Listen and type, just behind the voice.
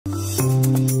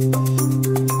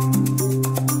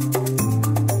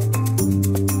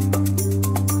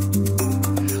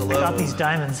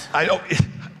diamonds. I know.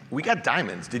 We got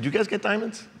diamonds. Did you guys get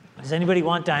diamonds? Does anybody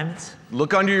want diamonds?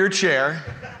 Look under your chair.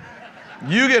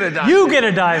 You get a diamond. You get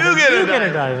a diamond. You get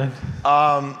a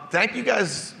diamond. Thank you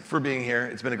guys for being here.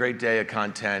 It's been a great day of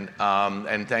content.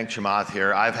 And thank Chamath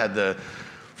here. I've had the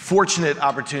fortunate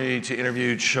opportunity to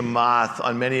interview Chamath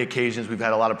on many occasions. We've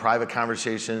had a lot of private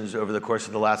conversations over the course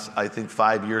of the last, I think,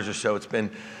 5 years or so. It's been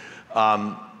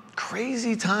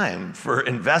crazy time for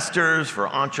investors, for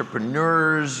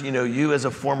entrepreneurs. You know, you as a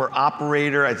former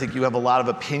operator, I think you have a lot of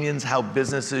opinions how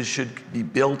businesses should be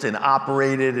built and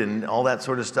operated and all that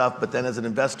sort of stuff. But then as an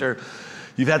investor,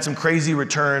 you've had some crazy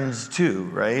returns too,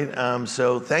 right?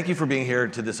 So thank you for being here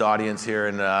to this audience here.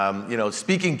 And you know,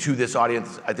 speaking to this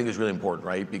audience, I think is really important,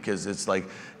 right? Because it's like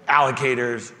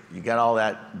allocators, you got all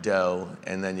that dough,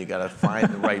 and then you got to find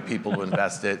the right people to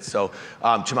invest it. So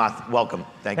Chamath, welcome.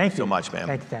 Thank you so much, man.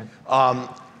 Thank you, Dan.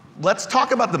 Let's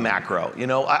talk about the macro. You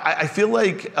know, I feel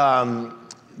like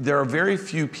there are very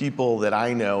few people that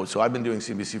I know. So I've been doing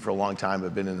CNBC for a long time.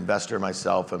 I've been an investor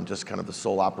myself. I'm just kind of the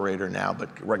sole operator now.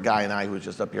 But Guy and I, who was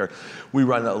just up here, we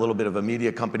run a little bit of a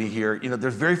media company here. You know,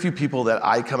 there's very few people that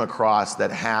I come across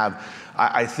that have,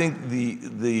 I think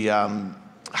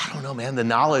I don't know, man, the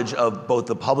knowledge of both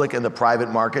the public and the private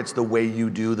markets, the way you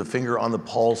do, the finger on the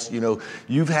pulse. You know,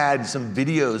 you've had some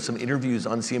videos, some interviews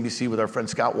on CNBC with our friend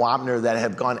Scott Wapner that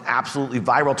have gone absolutely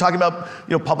viral, talking about,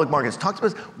 you know, public markets. Talk to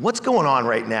us, what's going on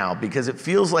right now? Because it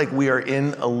feels like we are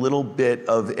in a little bit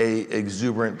of a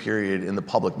exuberant period in the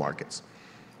public markets.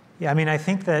 Yeah, I mean, I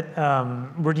think that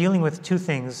we're dealing with two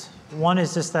things. One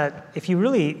is just that if you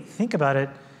really think about it,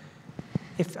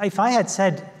 if I had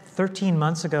said 13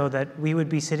 months ago that we would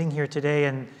be sitting here today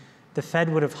and the Fed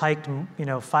would have hiked, you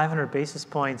know, 500 basis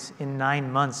points in 9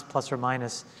 months, plus or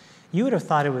minus, you would have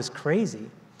thought it was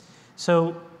crazy.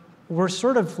 So we're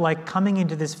sort of like coming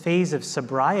into this phase of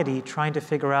sobriety, trying to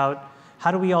figure out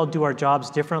how do we all do our jobs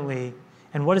differently,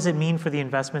 and what does it mean for the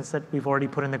investments that we've already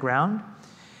put in the ground?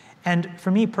 And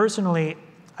for me personally,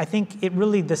 I think it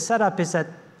really, the setup is that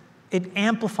it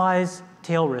amplifies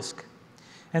tail risk.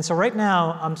 And so right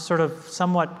now, I'm sort of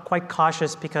somewhat quite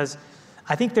cautious because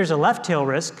I think there's a left tail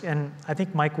risk, and I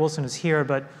think Mike Wilson is here,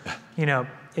 but you know,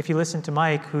 if you listen to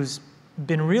Mike, who's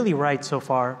been really right so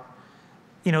far,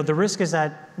 you know, the risk is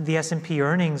that the S&P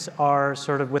earnings are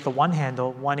sort of with a one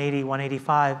handle, 180,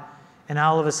 185, and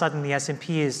all of a sudden the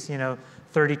S&P is, you know,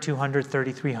 3,200,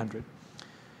 3,300.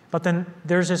 But then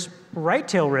there's this right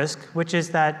tail risk, which is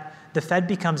that the Fed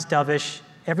becomes dovish,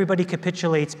 everybody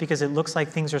capitulates because it looks like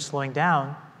things are slowing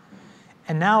down.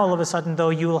 And now all of a sudden, though,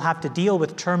 you will have to deal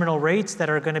with terminal rates that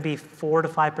are going to be 4 to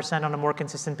 5% on a more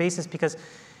consistent basis, because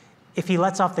if he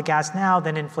lets off the gas now,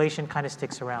 then inflation kind of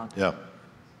sticks around. Yeah.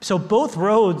 So both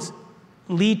roads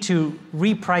lead to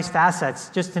repriced assets,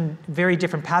 just in very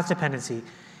different path dependency.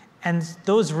 And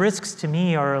those risks to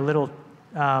me are a little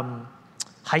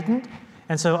heightened.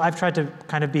 And so I've tried to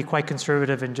kind of be quite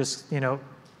conservative and just, you know,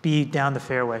 be down the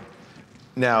fairway.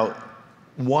 Now,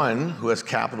 one who has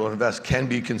capital to invest can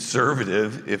be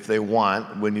conservative if they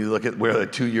want, when you look at where the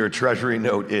 2-year Treasury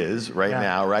note is right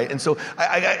now, right? And so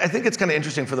I think it's kind of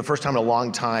interesting, for the first time in a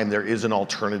long time, there is an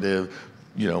alternative,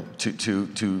 you know,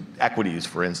 to equities,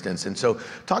 for instance. And so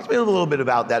talk to me a little bit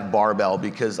about that barbell,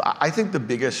 because I think the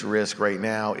biggest risk right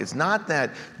now is not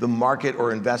that the market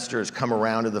or investors come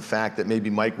around to the fact that maybe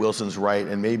Mike Wilson's right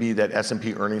and maybe that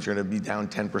S&P earnings are going to be down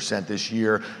 10% this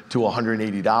year to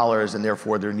 $180, and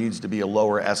therefore there needs to be a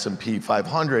lower S&P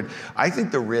 500. I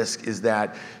think the risk is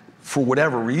that, for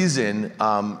whatever reason,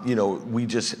 you know, we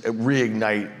just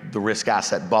reignite the risk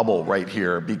asset bubble right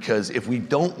here, because if we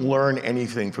don't learn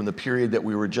anything from the period that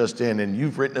we were just in, and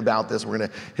you've written about this, we're going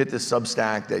to hit this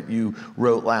Substack that you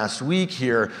wrote last week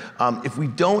here. If we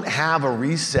don't have a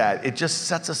reset, it just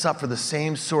sets us up for the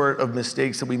same sort of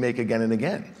mistakes that we make again and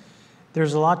again.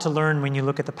 There's a lot to learn when you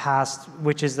look at the past,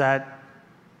 which is that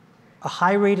a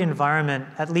high rate environment,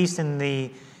 at least in the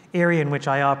area in which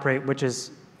I operate, which is,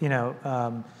 you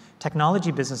know,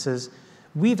 technology businesses,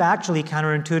 we've actually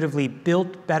counterintuitively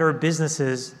built better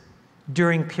businesses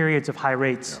during periods of high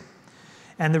rates.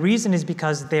 Yeah. And the reason is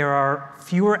because there are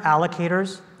fewer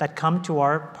allocators that come to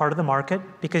our part of the market,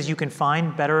 because you can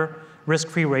find better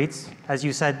risk-free rates, as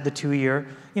you said, the 2-year,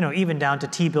 you know, even down to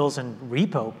T-bills and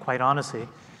repo, quite honestly.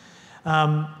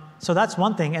 So that's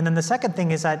one thing. And then the second thing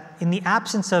is that in the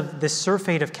absence of this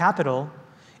surfeit of capital,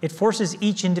 it forces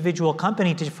each individual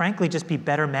company to frankly just be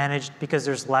better managed because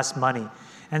there's less money.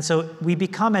 And so we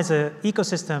become, as an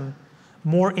ecosystem,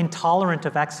 more intolerant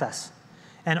of excess.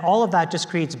 And all of that just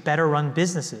creates better run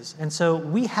businesses. And so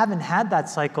we haven't had that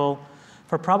cycle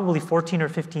for probably 14 or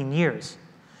 15 years.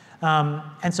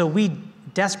 And so we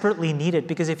desperately need it,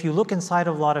 because if you look inside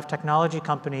of a lot of technology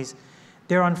companies,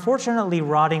 they're unfortunately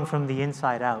rotting from the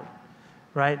inside out,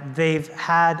 right? They've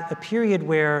had a period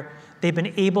where they've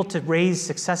been able to raise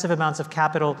successive amounts of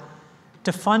capital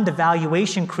to fund a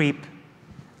valuation creep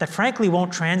that frankly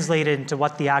won't translate into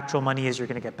what the actual money is you're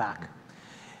going to get back.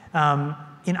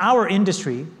 In our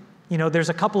industry, there's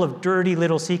a couple of dirty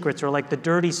little secrets, or like the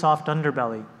dirty soft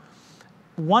underbelly.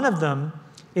 One of them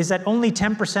is that only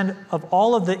 10% of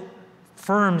all of the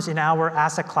firms in our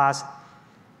asset class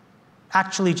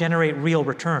actually generate real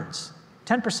returns.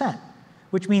 10%,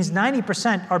 which means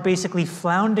 90% are basically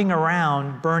floundering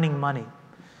around burning money.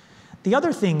 The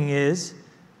other thing is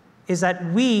that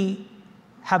we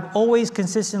have always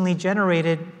consistently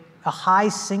generated a high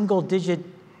single-digit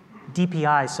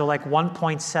DPI, so like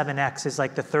 1.7x is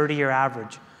like the 30-year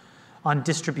average on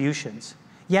distributions.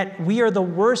 Yet we are the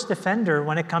worst offender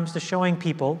when it comes to showing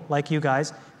people, like you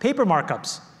guys, paper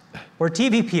markups or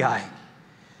TVPI.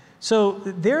 So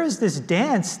there is this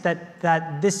dance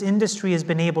that this industry has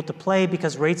been able to play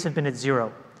because rates have been at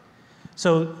zero.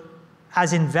 So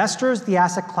as investors, the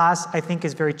asset class, I think,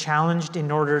 is very challenged in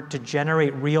order to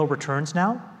generate real returns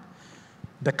now.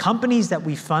 The companies that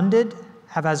we funded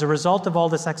have, as a result of all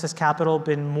this excess capital,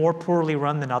 been more poorly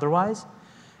run than otherwise.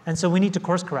 And so we need to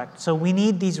course correct. So we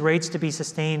need these rates to be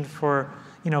sustained for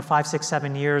 5, 6,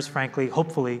 7 years, frankly,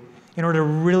 hopefully, in order to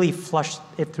really flush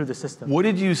it through the system. What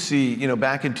did you see,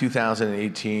 back in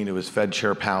 2018, it was Fed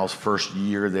Chair Powell's first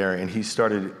year there, and he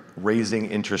started raising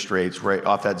interest rates right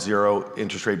off that zero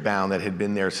interest rate bound that had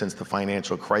been there since the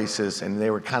financial crisis. And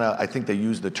they were kind of, I think they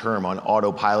used the term on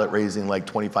autopilot, raising like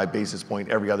 25 basis point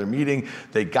every other meeting.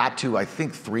 They got to, I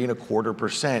think,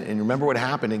 3.25%. And remember what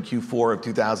happened in Q4 of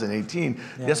 2018?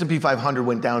 Yeah. The S&P 500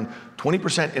 went down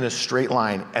 20% in a straight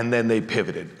line, and then they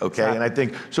pivoted, okay? Exactly. And I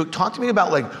think, so talk to me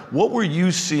about like, what were you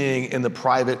seeing in the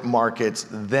private markets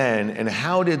then, and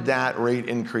how did that rate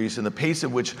increase and the pace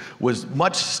at which was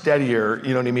much steadier, you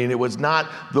know what I mean? It was not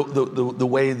the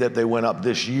way that they went up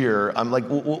this year. I'm like,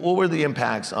 what were the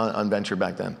impacts on venture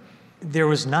back then? There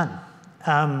was none.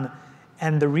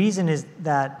 And the reason is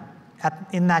that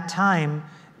in that time,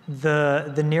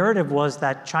 the narrative was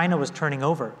that China was turning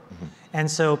over. Mm-hmm. And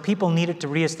so people needed to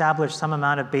reestablish some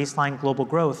amount of baseline global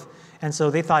growth. And so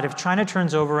they thought if China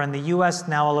turns over and the US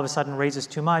now all of a sudden raises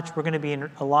too much, we're going to be in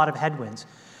a lot of headwinds.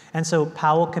 And so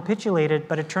Powell capitulated,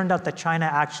 but it turned out that China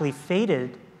actually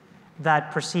faded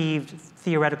that perceived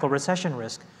theoretical recession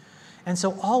risk. And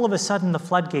so all of a sudden the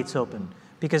floodgates opened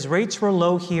because rates were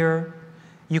low here,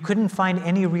 you couldn't find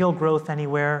any real growth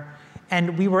anywhere,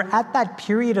 and we were at that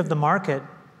period of the market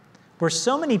where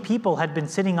so many people had been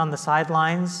sitting on the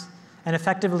sidelines and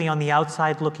effectively on the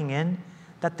outside looking in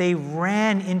that they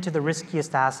ran into the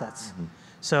riskiest assets. Mm-hmm.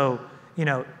 So,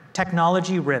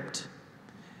 technology ripped,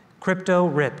 crypto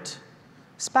ripped,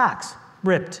 SPACs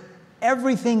ripped.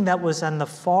 Everything that was on the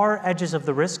far edges of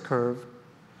the risk curve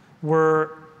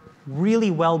were really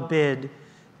well bid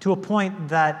to a point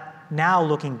that now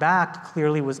looking back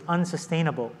clearly was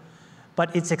unsustainable.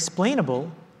 But it's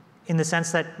explainable in the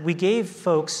sense that we gave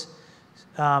folks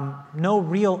no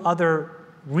real other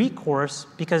recourse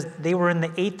because they were in the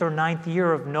 8th or 9th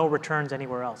year of no returns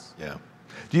anywhere else. Yeah.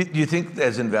 Do you think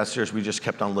as investors, we just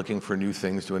kept on looking for new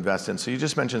things to invest in? So you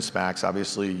just mentioned SPACs.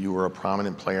 Obviously, you were a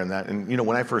prominent player in that. And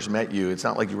when I first met you, it's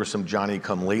not like you were some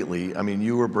Johnny-come-lately. I mean,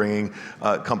 you were bringing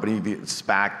a company,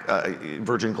 SPAC,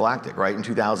 Virgin Galactic, right, in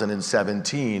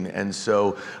 2017. And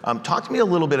so talk to me a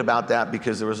little bit about that,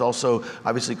 because there was also,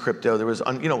 obviously, crypto. There was,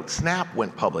 Snap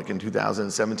went public in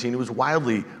 2017. It was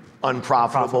wildly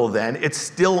unprofitable then. It's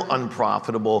still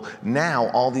unprofitable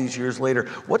now, all these years later.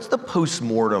 What's the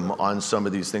post-mortem on some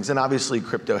of these things? And obviously,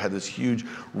 crypto had this huge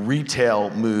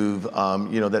retail move,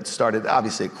 that started,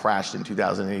 obviously it crashed in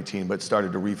 2018, but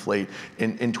started to reflate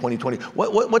in 2020.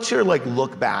 What's your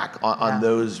look back on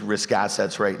those risk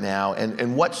assets right now,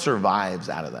 and what survives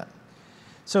out of that?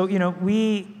 So,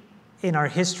 we, in our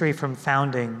history from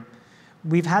founding,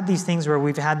 we've had these things where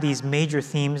we've had these major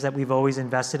themes that we've always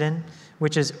invested in,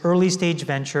 which is early stage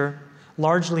venture,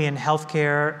 largely in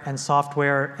healthcare and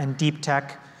software and deep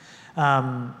tech.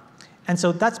 And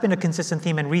so that's been a consistent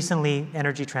theme, and recently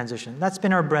energy transition. That's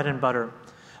been our bread and butter.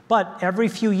 But every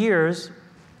few years,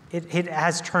 it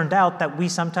has turned out that we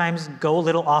sometimes go a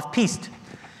little off-piste.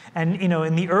 And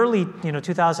in the early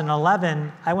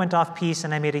 2011, I went off-piste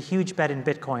and I made a huge bet in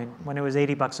Bitcoin when it was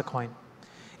 $80 a coin.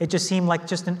 It just seemed like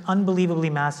just an unbelievably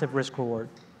massive risk reward.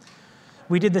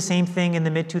 We did the same thing in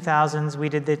the mid-2000s. We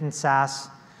did it in SaaS.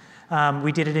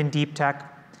 We did it in deep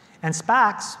tech. And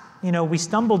SPACs, we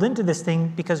stumbled into this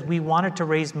thing because we wanted to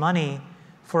raise money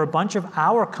for a bunch of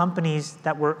our companies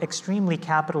that were extremely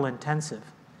capital intensive.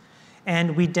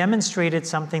 And we demonstrated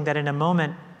something that in a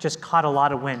moment just caught a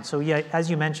lot of wind. So yeah, as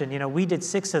you mentioned, we did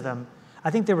 6 of them.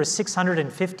 I think there were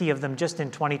 650 of them just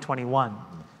in 2021.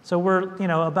 So we're,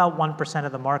 about 1%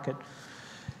 of the market.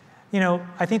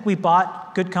 I think we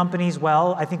bought good companies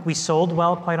well. I think we sold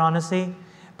well, quite honestly.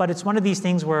 But it's one of these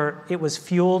things where it was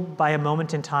fueled by a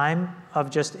moment in time of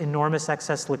just enormous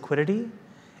excess liquidity.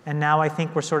 And now I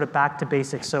think we're sort of back to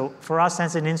basics. So for us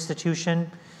as an institution,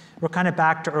 we're kind of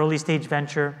back to early stage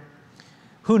venture.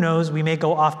 Who knows, we may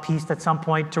go off-piste at some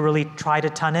point to really try to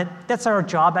ton it. That's our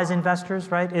job as investors,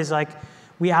 right? Is like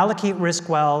we allocate risk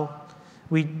well,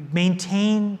 we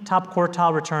maintain top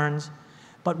quartile returns,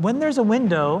 but when there's a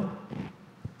window,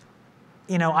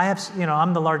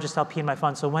 I'm the largest LP in my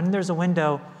fund, so when there's a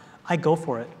window, I go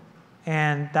for it.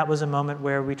 And that was a moment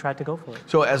where we tried to go for it.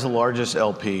 So as the largest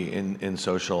LP in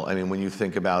social, I mean, when you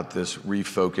think about this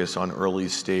refocus on early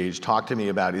stage, talk to me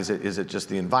about, is it just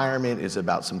the environment? Is it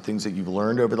about some things that you've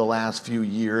learned over the last few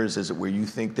years? Is it where you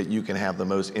think that you can have the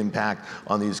most impact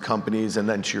on these companies? And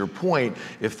then to your point,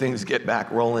 if things get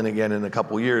back rolling again in a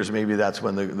couple of years, maybe that's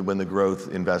when the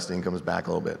growth investing comes back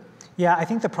a little bit. Yeah, I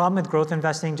think the problem with growth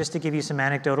investing, just to give you some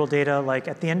anecdotal data, like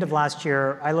at the end of last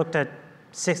year, I looked at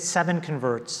 7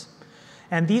 converts.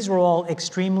 And these were all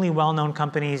extremely well-known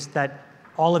companies that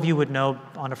all of you would know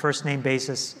on a first-name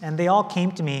basis. And they all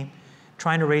came to me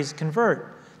trying to raise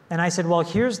convert. And I said, well,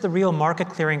 here's the real market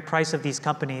clearing price of these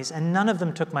companies. And none of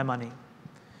them took my money.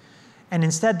 And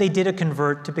instead, they did a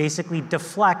convert to basically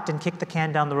deflect and kick the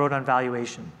can down the road on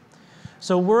valuation.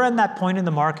 So we're at that point in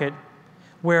the market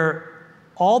where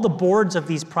all the boards of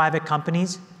these private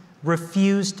companies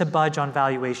refuse to budge on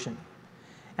valuation.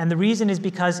 And the reason is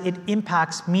because it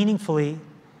impacts meaningfully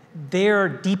their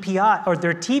DPI or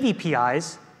their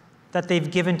TVPIs that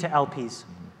they've given to LPs.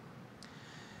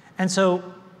 And so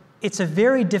it's a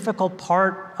very difficult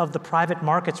part of the private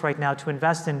markets right now to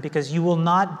invest in because you will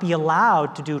not be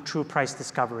allowed to do true price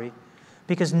discovery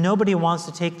because nobody wants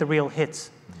to take the real hits.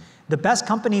 The best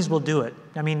companies will do it.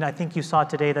 I mean, I think you saw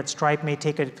today that Stripe may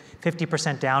take a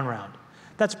 50% down round.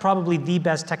 That's probably the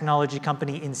best technology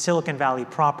company in Silicon Valley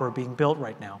proper being built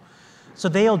right now. So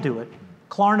they'll do it.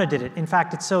 Klarna did it. In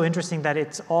fact, it's so interesting that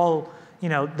it's all,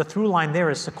 the through line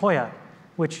there is Sequoia,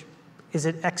 which is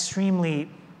an extremely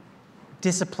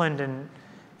disciplined and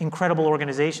incredible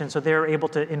organization. So they're able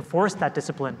to enforce that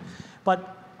discipline.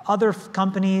 But other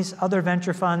companies, other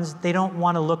venture funds, they don't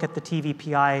want to look at the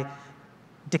TVPI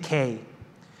decay.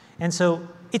 And so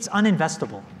it's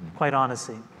uninvestable, quite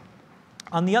honestly.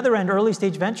 On the other end, early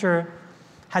stage venture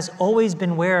has always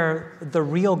been where the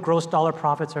real gross dollar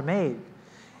profits are made.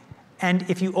 And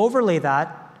if you overlay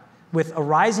that with a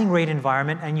rising rate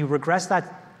environment and you regress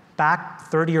that back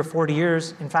 30 or 40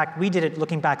 years, in fact, we did it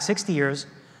looking back 60 years,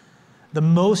 the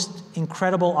most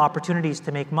incredible opportunities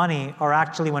to make money are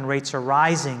actually when rates are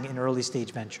rising in early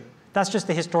stage venture. That's just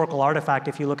the historical artifact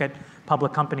if you look at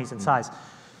public companies in size.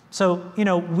 So,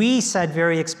 we said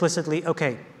very explicitly,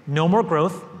 okay, no more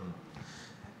growth.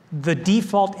 The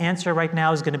default answer right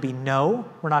now is going to be no,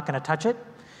 we're not going to touch it,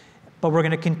 but we're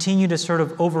going to continue to sort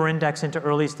of over-index into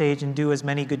early stage and do as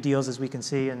many good deals as we can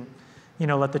see and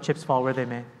let the chips fall where they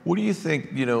may. What do you think,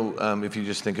 if you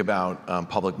just think about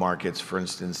public markets, for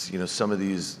instance, some of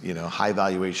these, high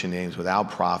valuation names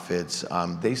without profits,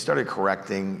 they started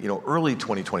correcting, early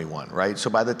 2021, right? So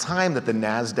by the time that the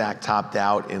NASDAQ topped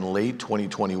out in late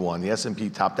 2021, the S&P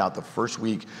topped out the first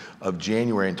week of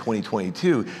January in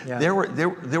 2022, yeah. there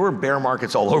were bear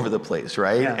markets all over the place,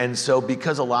 right? Yeah. And so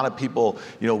because a lot of people,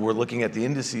 were looking at the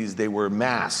indices, they were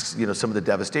masks, some of the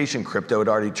devastation, crypto had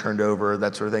already turned over,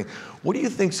 that sort of thing. What do you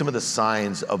think some of the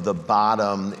signs of the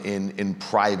bottom in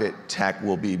private tech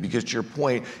will be? Because to your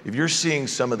point, if you're seeing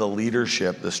some of the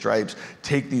leadership, the Stripes,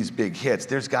 take these big hits,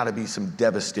 there's got to be some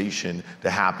devastation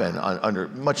to happen under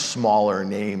much smaller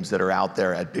names that are out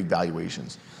there at big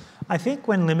valuations. I think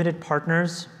when limited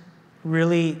partners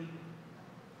really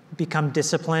become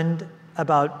disciplined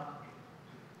about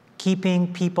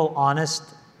keeping people honest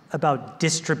about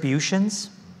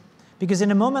distributions, because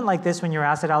in a moment like this, when your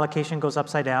asset allocation goes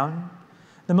upside down,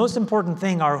 the most important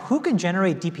thing are who can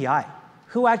generate DPI,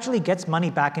 who actually gets money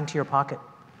back into your pocket.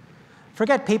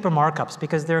 Forget paper markups,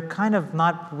 because they're kind of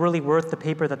not really worth the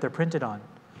paper that they're printed on.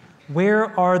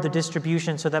 Where are the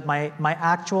distributions so that my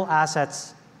actual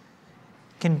assets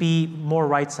can be more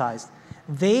right-sized?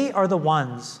 They are the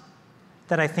ones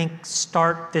that I think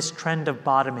start this trend of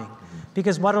bottoming.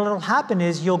 Because what will happen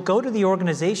is you'll go to the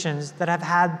organizations that have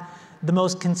had the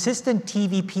most consistent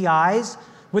TVPIs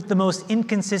with the most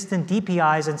inconsistent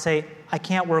DPIs and say, I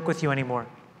can't work with you anymore.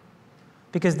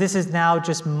 because this is now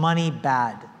just money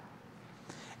bad.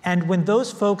 And when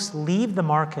those folks leave the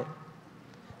market,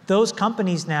 those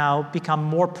companies now become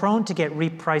more prone to get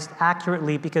repriced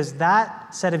accurately because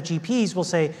that set of GPs will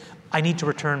say, I need to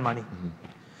return money.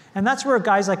 And that's where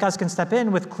guys like us can step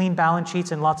in with clean balance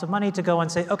sheets and lots of money to go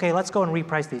and say, okay, let's go and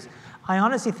reprice these. I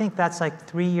honestly think that's like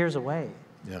 3 years away.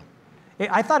 Yeah.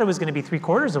 I thought it was going to be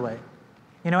 3/4 away.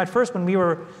 You know, at first when we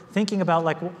were thinking about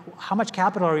like, how much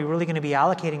capital are we really going to be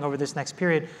allocating over this next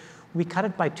period, we cut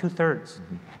it by 2/3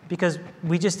 because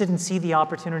we just didn't see the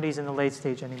opportunities in the late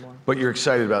stage anymore. But you're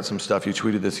excited about some stuff. You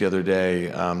tweeted this the other day,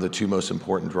 the two most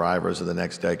important drivers of the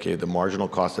next decade, the marginal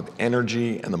cost of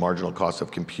energy and the marginal cost of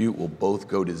compute will both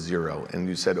go to zero. And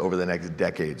you said over the next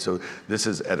decade. So this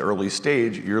is at early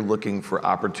stage, you're looking for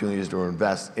opportunities to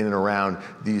invest in and around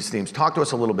these themes. Talk to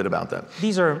us a little bit about that.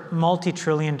 These are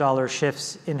multi-trillion-dollar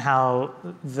shifts in how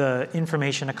the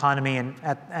information economy and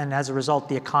as a result,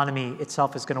 the economy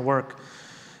itself is going to work.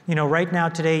 You know, right now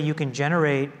today you can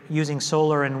generate using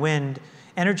solar and wind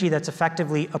energy that's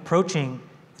effectively approaching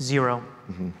zero.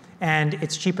 And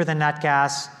it's cheaper than nat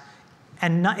gas.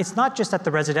 And it's not just at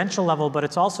the residential level, but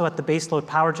it's also at the baseload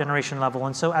power generation level.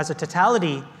 And so as a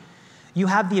totality, you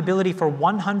have the ability for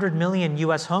 100 million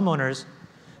US homeowners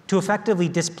to effectively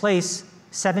displace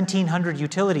 1,700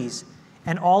 utilities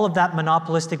and all of that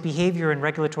monopolistic behavior and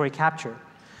regulatory capture.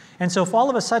 And so if all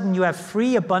of a sudden you have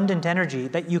free, abundant energy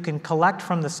that you can collect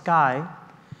from the sky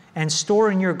and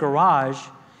store in your garage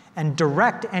and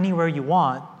direct anywhere you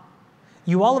want,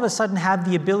 you all of a sudden have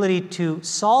the ability to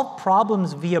solve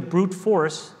problems via brute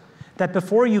force that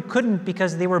before you couldn't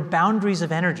because they were boundaries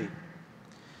of energy.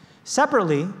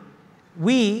 Separately,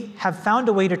 we have found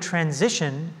a way to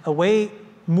transition away,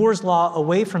 Moore's law,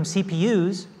 away from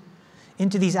CPUs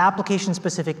into these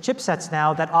application-specific chipsets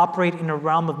now that operate in a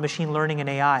realm of machine learning and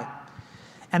AI.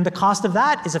 And the cost of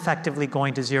that is effectively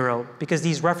going to zero because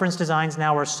these reference designs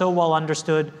now are so well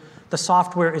understood, the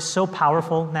software is so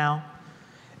powerful now.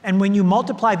 And when you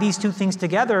multiply these two things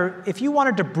together, if you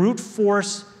wanted to brute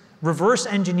force, reverse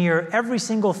engineer every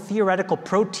single theoretical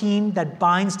protein that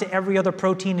binds to every other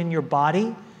protein in your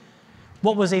body,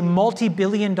 what was a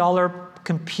multi-billion-dollar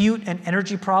compute and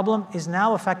energy problem is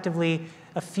now effectively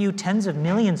a few tens of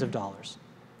millions of dollars.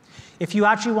 If you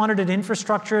actually wanted an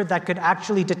infrastructure that could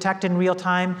actually detect in real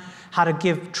time how to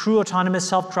give true autonomous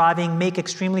self-driving, make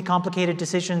extremely complicated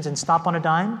decisions and stop on a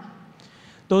dime,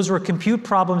 those were compute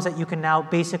problems that you can now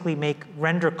basically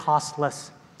render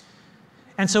costless.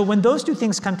 And so when those two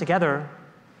things come together,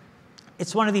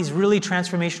 it's one of these really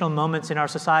transformational moments in our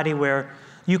society where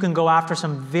you can go after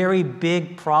some very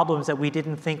big problems that we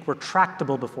didn't think were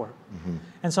tractable before.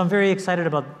 And so I'm very excited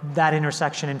about that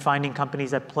intersection and finding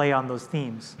companies that play on those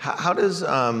themes. How does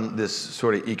this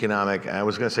sort of economic, I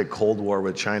was going to say Cold War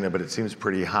with China, but it seems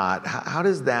pretty hot. How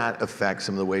does that affect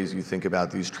some of the ways you think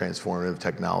about these transformative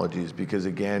technologies? Because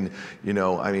again,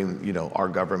 our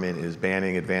government is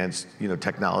banning advanced,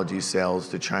 technology sales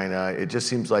to China. It just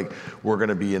seems like we're going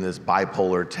to be in this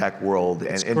bipolar tech world.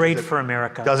 It's great for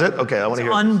America. Does it? Okay, I want to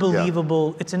hear.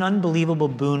 Unbelievable. It's an unbelievable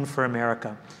boon for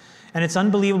America. And it's an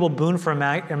unbelievable boon for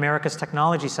America's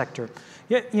technology sector.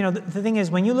 The thing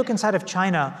is, when you look inside of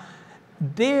China,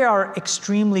 they are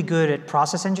extremely good at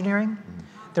process engineering.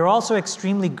 They're also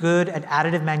extremely good at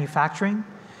additive manufacturing.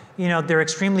 They're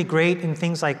extremely great in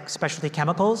things like specialty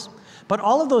chemicals. But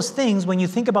all of those things, when you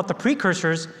think about the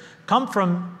precursors, come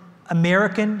from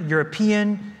American,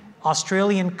 European,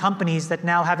 Australian companies that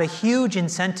now have a huge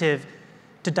incentive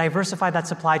to diversify that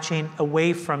supply chain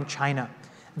away from China.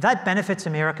 That benefits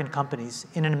American companies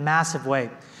in a massive way.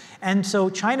 And so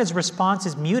China's response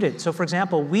is muted. So for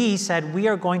example, we said we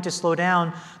are going to slow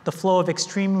down the flow of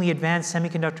extremely advanced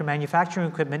semiconductor manufacturing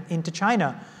equipment into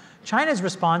China. China's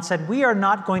response said we are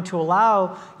not going to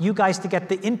allow you guys to get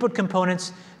the input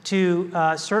components to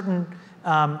certain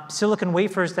silicon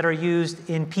wafers that are used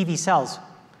in PV cells.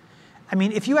 I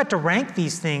mean, if you had to rank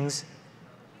these things,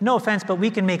 no offense, but we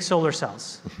can make solar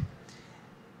cells.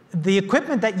 The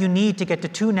equipment that you need to get to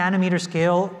 2 nanometer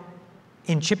scale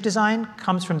in chip design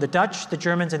comes from the Dutch, the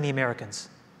Germans, and the Americans.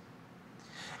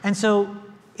 And so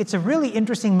it's a really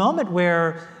interesting moment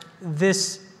where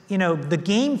this, the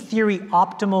game theory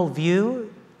optimal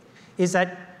view is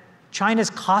that China's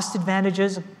cost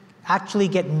advantages actually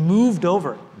get moved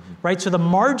over, right? So the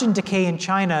margin decay in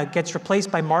China gets replaced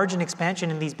by margin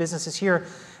expansion in these businesses here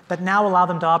that now allow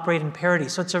them to operate in parity.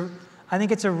 So I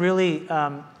think it's a really,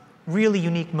 really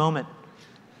unique moment.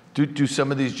 Do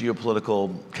some of these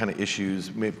geopolitical kind of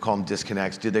issues, maybe call them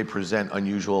disconnects, do they present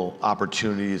unusual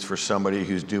opportunities for somebody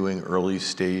who's doing early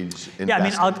stage investing? Yeah, I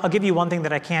mean, I'll give you one thing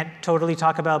that I can't totally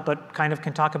talk about, but kind of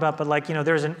can talk about. But like,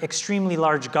 there's an extremely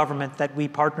large government that we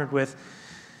partnered with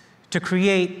to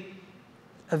create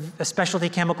a specialty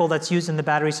chemical that's used in the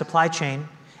battery supply chain.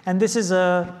 And this is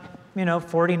a,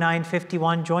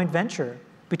 49-51 joint venture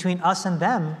between us and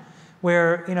them,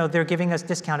 where they're giving us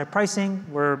discounted pricing,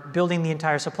 we're building the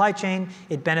entire supply chain,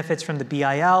 it benefits from the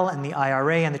BIL and the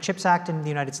IRA and the CHIPS Act in the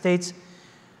United States.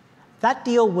 That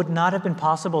deal would not have been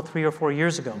possible 3 or 4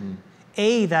 years ago.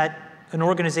 A, that an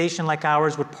organization like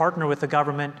ours would partner with the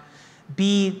government.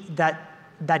 B,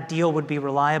 that deal would be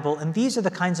reliable. And these are the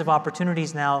kinds of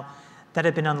opportunities now that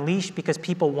have been unleashed because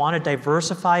people want to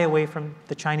diversify away from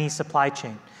the Chinese supply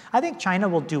chain. I think China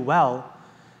will do well.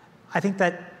 I think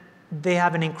that they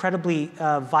have an incredibly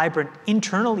vibrant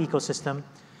internal ecosystem,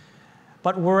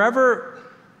 but wherever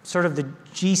sort of the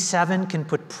G7 can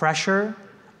put pressure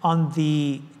on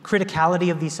the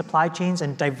criticality of these supply chains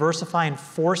and diversify and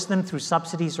force them through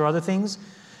subsidies or other things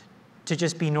to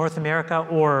just be North America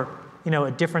or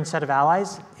a different set of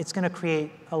allies, it's going to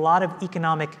create a lot of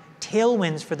economic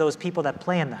tailwinds for those people that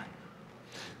play in that.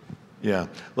 Yeah,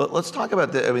 well, let's talk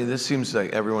about I mean, this seems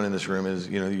like everyone in this room is,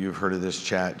 you've heard of this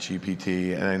Chat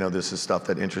GPT, and I know this is stuff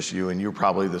that interests you, and you're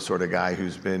probably the sort of guy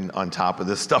who's been on top of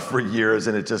this stuff for years,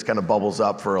 and it just kind of bubbles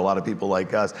up for a lot of people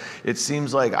like us. It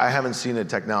seems like I haven't seen a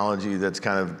technology that's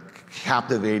kind of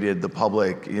captivated the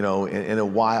public, in a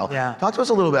while. Yeah. Talk to us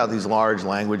a little about these large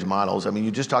language models. I mean,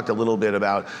 you just talked a little bit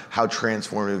about how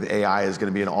transformative AI is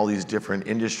going to be in all these different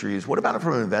industries. What about it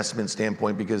from an investment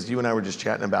standpoint? Because you and I were just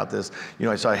chatting about this.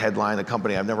 I saw a headline, a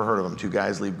company, I've never heard of them. 2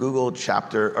 guys leave Google,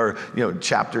 Chapter.ai,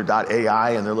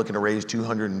 and they're looking to raise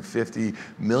 $250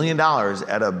 million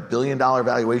at a $1 billion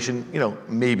valuation,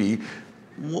 maybe.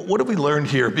 What have we learned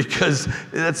here? Because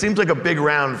that seems like a big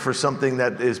round for something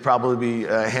that is probably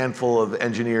a handful of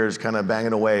engineers kind of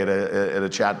banging away at a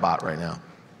chat bot right now.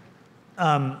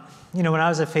 When I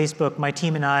was at Facebook, my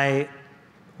team and I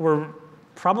were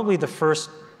probably the first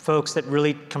folks that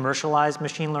really commercialized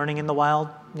machine learning in the wild.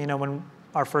 When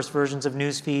our first versions of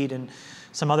Newsfeed and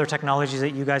some other technologies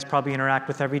that you guys probably interact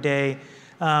with every day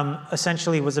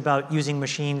essentially was about using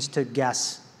machines to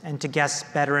guess and to guess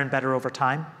better and better over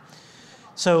time.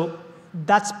 So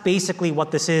that's basically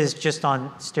what this is, just on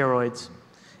steroids.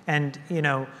 And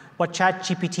what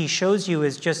ChatGPT shows you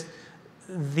is just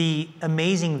the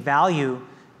amazing value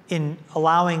in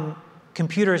allowing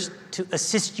computers to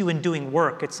assist you in doing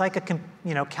work. It's like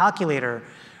a calculator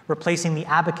replacing the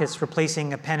abacus,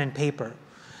 replacing a pen and paper.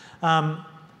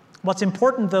 What's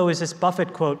important though is this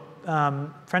Buffett quote. A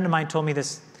friend of mine told me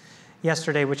this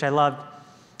yesterday, which I loved.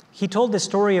 He told this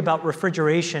story about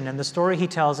refrigeration, and the story he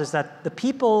tells is that the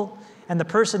people and the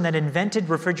person that invented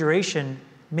refrigeration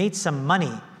made some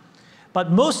money,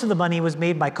 but most of the money was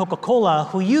made by Coca-Cola,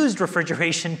 who used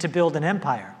refrigeration to build an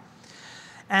empire.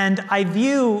 And I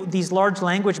view these large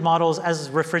language models as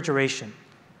refrigeration.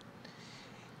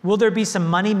 Will there be some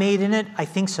money made in it? I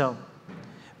think so.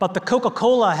 But the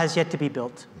Coca-Cola has yet to be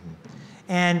built.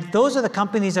 And those are the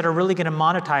companies that are really going to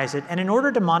monetize it. And in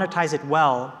order to monetize it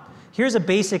well, here's a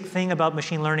basic thing about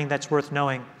machine learning that's worth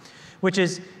knowing, which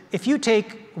is if you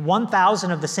take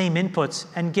 1,000 of the same inputs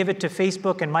and give it to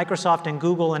Facebook and Microsoft and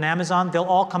Google and Amazon, they'll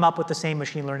all come up with the same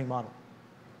machine learning model.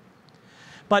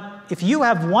 But if you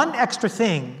have one extra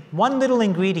thing, one little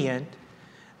ingredient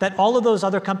that all of those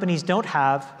other companies don't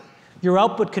have, your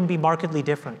output can be markedly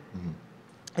different.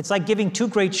 It's like giving 2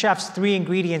 great chefs 3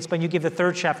 ingredients, but you give the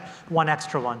 3rd chef 1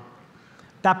 extra one.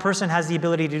 That person has the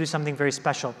ability to do something very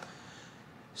special.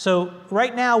 So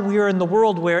right now we are in the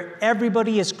world where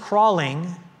everybody is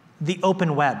crawling the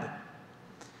open web.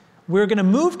 We're going to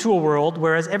move to a world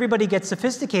where as everybody gets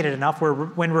sophisticated enough, where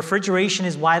when refrigeration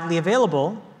is widely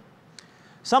available,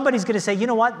 somebody's going to say, you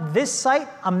know what, this site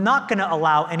I'm not going to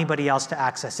allow anybody else to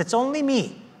access. It's only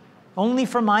me, only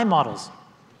for my models.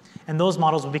 And those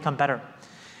models will become better.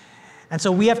 And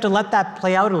so we have to let that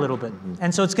play out a little bit.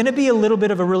 And so it's going to be a little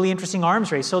bit of a really interesting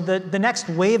arms race. So the next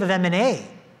wave of M&A,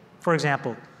 for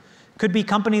example, could be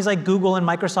companies like Google and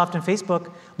Microsoft and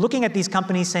Facebook looking at these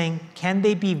companies saying, can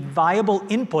they be viable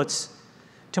inputs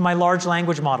to my large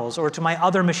language models or to my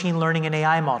other machine learning and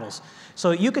AI models?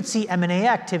 So you could see M&A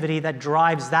activity that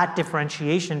drives that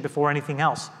differentiation before anything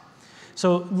else.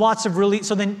 So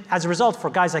so then as a result, for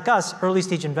guys like us, early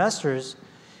stage investors,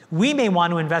 we may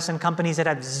want to invest in companies that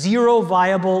have 0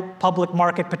 viable public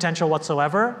market potential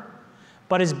whatsoever,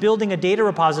 but is building a data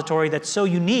repository that's so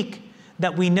unique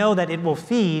that we know that it will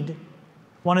feed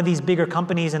one of these bigger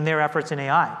companies and their efforts in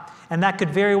AI. And that could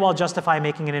very well justify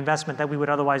making an investment that we would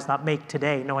otherwise not make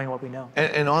today, knowing what we know.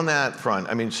 And on that front,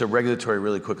 I mean, so regulatory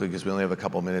really quickly, because we only have a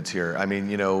couple minutes here. I mean,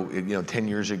 10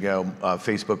 years ago,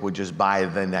 Facebook would just buy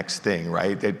the next thing,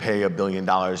 right? They'd pay $1 billion.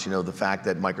 The fact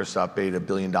that Microsoft paid $1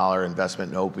 billion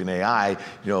investment in OpenAI,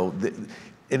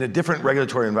 in a different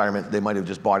regulatory environment, they might have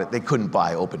just bought it. They couldn't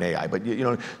buy OpenAI. But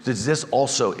does this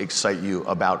also excite you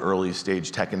about early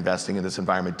stage tech investing in this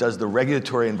environment? Does the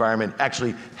regulatory environment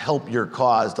actually help your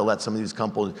cause to let some of these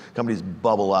companies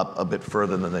bubble up a bit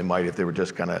further than they might if they were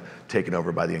just kind of taken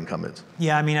over by the incumbents?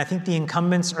 Yeah, I mean, I think the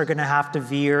incumbents are going to have to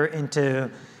veer into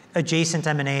adjacent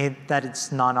M&A that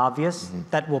it's non-obvious,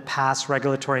 that will pass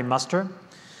regulatory muster.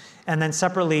 And then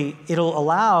separately, it'll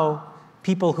allow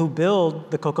people who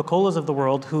build the Coca-Colas of the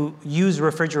world, who use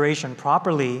refrigeration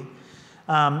properly,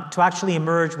 to actually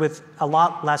emerge with a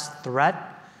lot less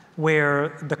threat,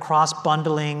 where the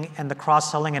cross-bundling and the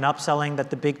cross-selling and upselling that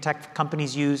the big tech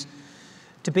companies use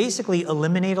to basically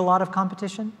eliminate a lot of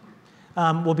competition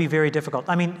will be very difficult.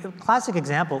 I mean, classic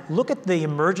example, look at the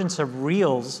emergence of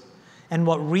Reels and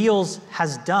what Reels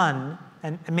has done,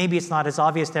 and maybe it's not as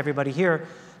obvious to everybody here,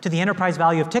 to the enterprise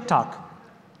value of TikTok.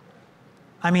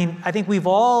 I mean, I think we've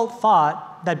all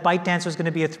thought that ByteDance was going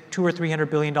to be a $200 or $300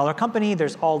 billion company.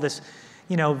 There's all this,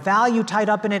 value tied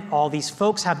up in it. All these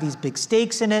folks have these big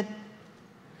stakes in it.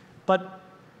 But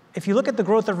if you look at the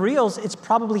growth of Reels, it's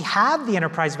probably halved the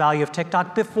enterprise value of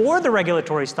TikTok before the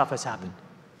regulatory stuff has happened.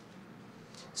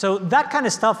 So that kind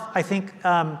of stuff, I think,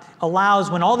 allows,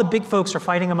 when all the big folks are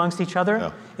fighting amongst each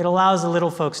other, it allows the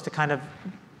little folks to kind of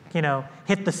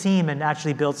hit the seam and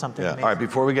actually build something. Yeah. All right,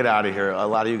 before we get out of here, a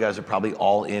lot of you guys are probably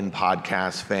all-in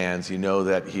podcast fans. You know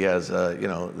that he has,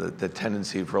 the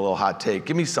tendency for a little hot take.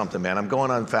 Give me something, man. I'm going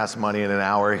on Fast Money in an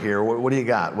hour here. What do you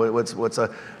got? What's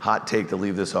a hot take to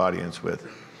leave this audience with?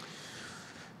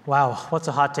 Wow, what's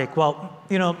a hot take? Well,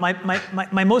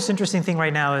 my most interesting thing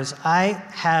right now is I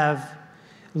have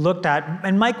looked at,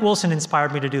 and Mike Wilson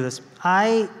inspired me to do this.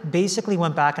 I basically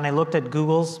went back and I looked at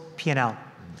Google's P&L.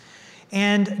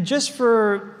 And just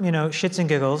for, shits and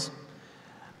giggles,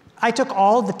 I took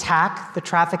all the TAC, the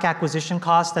traffic acquisition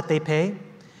costs that they pay,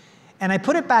 and I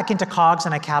put it back into COGS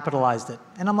and I capitalized it.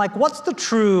 And I'm like, what's the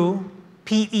true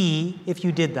PE if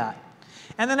you did that?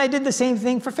 And then I did the same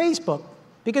thing for Facebook.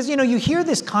 Because, you hear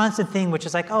this constant thing, which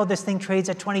is like, oh, this thing trades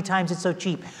at 20 times, it's so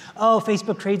cheap. Oh,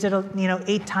 Facebook trades at,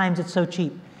 8 times, it's so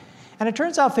cheap. And it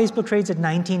turns out Facebook trades at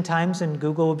 19 times and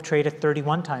Google would trade at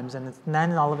 31 times. And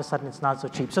then all of a sudden it's not so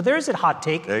cheap. So there's a hot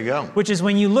take. There you go. Which is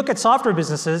when you look at software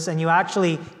businesses and you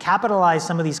actually capitalize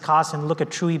some of these costs and look at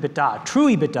true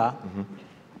EBITDA,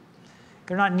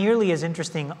 they're not nearly as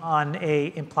interesting on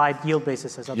a implied yield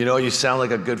basis as others. You sound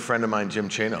like a good friend of mine, Jim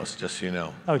Chanos, just so you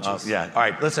know. Oh, geez. Yeah. All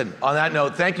right, listen, on that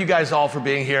note, thank you guys all for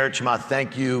being here. Chamath,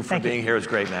 thank you for being here. It was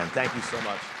great, man. Thank you so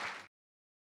much.